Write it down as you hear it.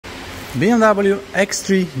BMW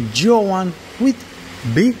X3 G01 with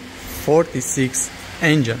B46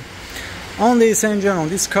 engine. On this engine, on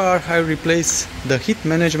this car, I replaced the heat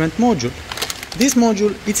management module. This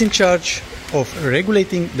module is in charge of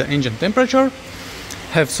regulating the engine temperature,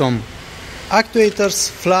 have some actuators,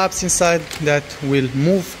 flaps inside that will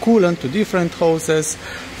move coolant to different hoses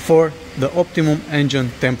for the optimum engine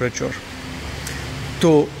temperature.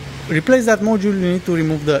 To replace that module, you need to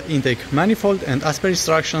remove the intake manifold, and as per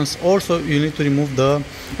instructions also you need to remove the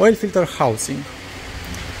oil filter housing.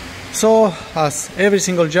 So as every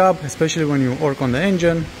single job, especially when you work on the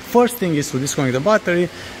engine, first thing is to disconnect the battery,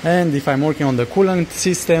 and if I'm working on the coolant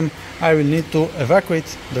system, I will need to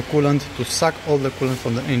evacuate the coolant to suck all the coolant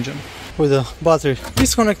from the engine. With the battery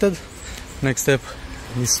disconnected, next step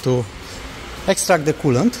is to extract the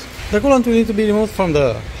coolant. The coolant will need to be removed from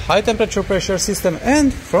the high temperature pressure system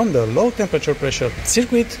and from the low temperature pressure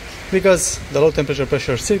circuit, because the low temperature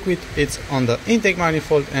pressure circuit is on the intake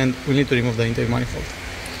manifold and we need to remove the intake manifold.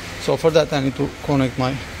 So for that I need to connect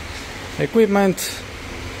my equipment.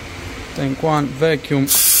 Tank 1, vacuum,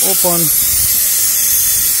 open.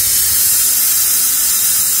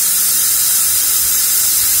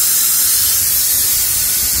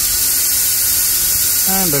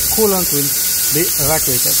 And the coolant will be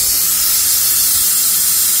evacuated.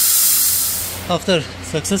 After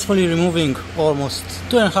successfully removing almost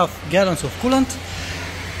 2.5 gallons of coolant,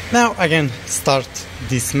 now I can start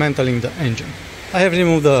dismantling the engine. I have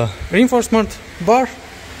removed the reinforcement bar,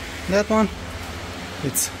 that one,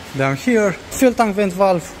 it's down here, fuel tank vent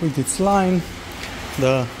valve with its line,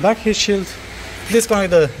 the back heat shield,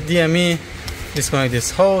 disconnect the DME, disconnect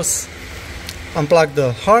this hose, unplug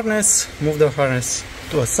the harness, move the harness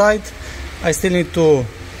to a side. I still need to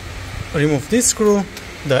remove this screw,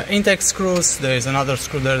 the intake screws. There is another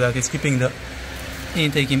screw there that is keeping the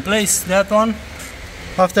intake in place, that one.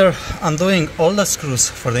 After undoing all the screws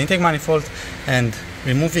for the intake manifold and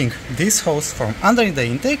removing this hose from underneath the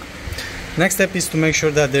intake, next step is to make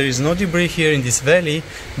sure that there is no debris here in this valley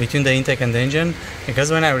between the intake and the engine,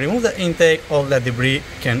 because when I remove the intake, all that debris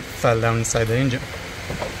can fall down inside the engine.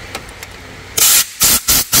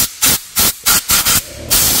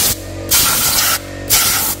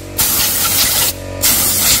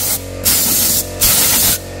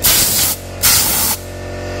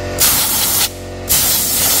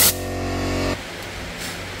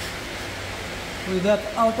 With that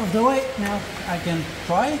out of the way, now I can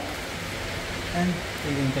try and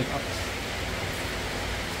take the intake out.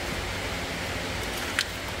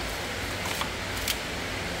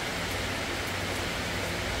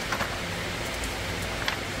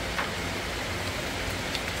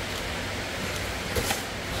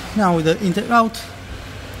 Now with the intake out,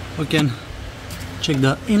 we can check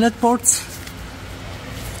the inlet ports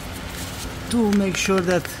to make sure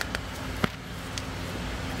that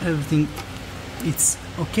everything it's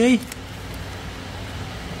okay.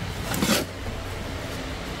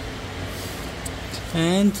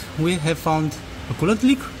 And we have found a coolant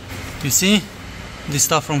leak. You see this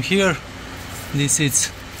stuff from here, this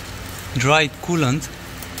is dried coolant,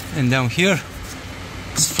 and down here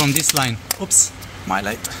it's from this line. Oops, my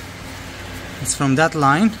light. It's from that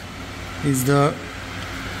line is the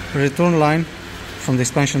return line from the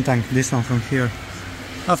expansion tank, this one from here.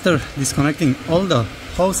 After disconnecting all the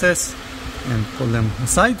hoses and pull them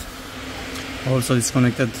aside, also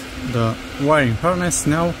disconnected the wiring harness.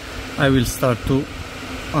 Now I will start to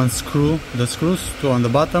unscrew the screws, 2 on the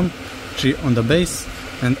bottom, 3 on the base,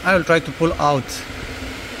 and I will try to pull out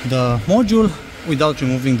the module without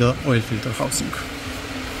removing the oil filter housing.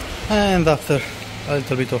 And after a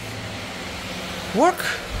little bit of work,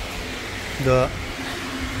 the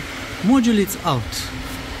module is out.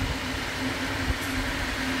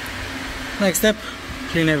 Next step,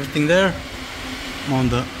 clean everything there. On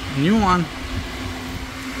the new one,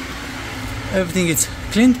 everything is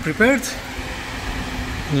cleaned, prepared,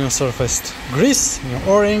 new surfaced grease, new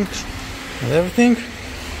o-ring and everything.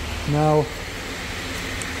 Now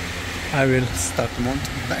I will start to mount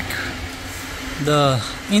back. The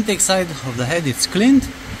intake side of the head is cleaned,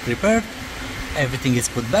 prepared, everything is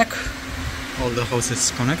put back, all the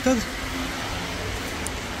hoses connected,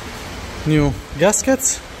 new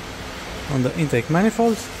gaskets on the intake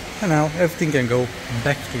manifold, and now everything can go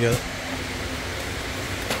back together.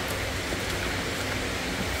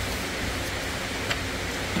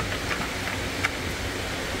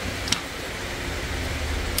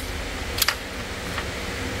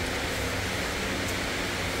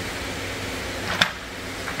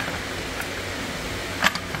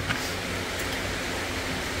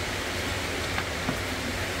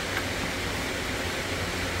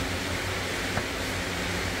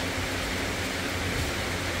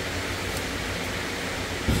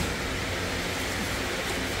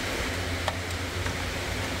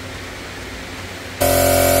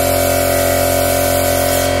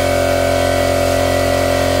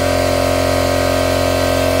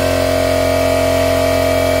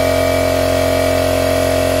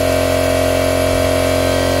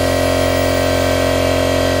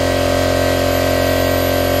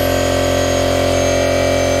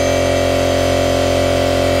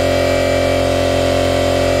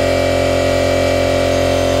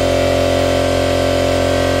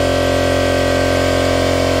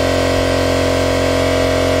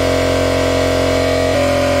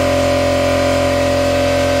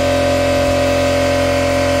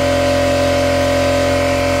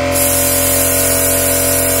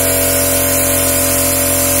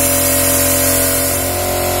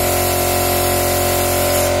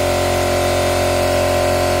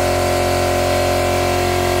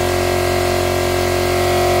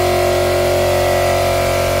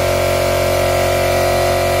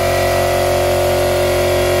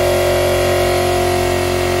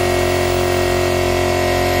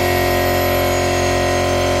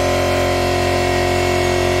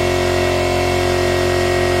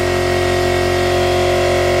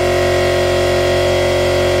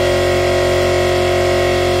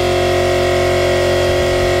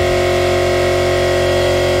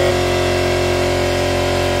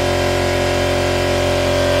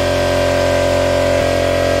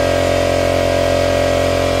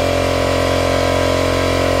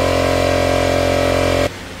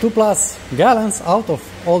 2+ gallons out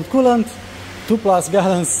of old coolant, 2+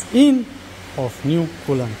 gallons in of new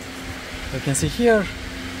coolant. You can see here,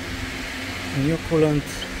 new coolant,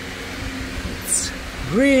 it's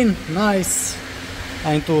green, nice.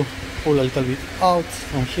 I need to pull a little bit out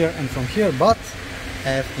from here and from here, but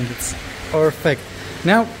everything is perfect.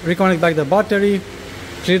 Now reconnect back the battery,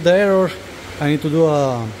 clear the error. I need to do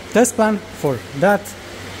a test plan for that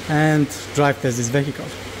and drive test this vehicle.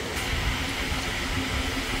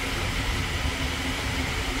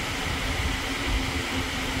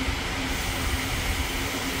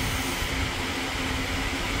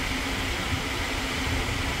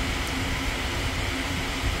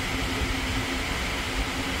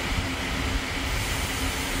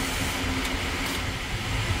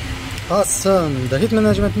 Awesome, the heat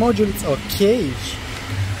management module is okay.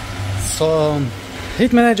 So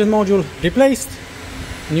heat management module replaced,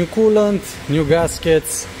 new coolant, new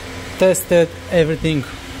gaskets, tested, everything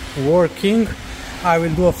working. I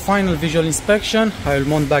will do a final visual inspection. I will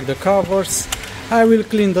mount back the covers, I will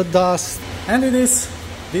clean the dust, and with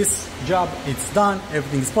this job it's done,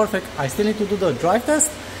 everything is perfect. I still need to do the drive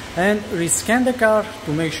test and rescan the car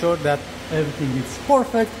to make sure that everything is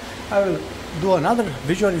perfect. I will do another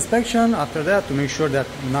visual inspection after that to make sure that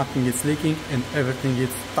nothing is leaking and everything is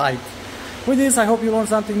tight. With this, I hope you learned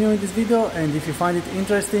something new in this video, and if you find it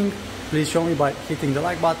interesting, please show me by hitting the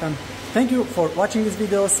like button. Thank you for watching these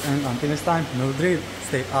videos, and until next time, no drill,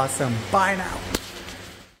 stay awesome, bye now!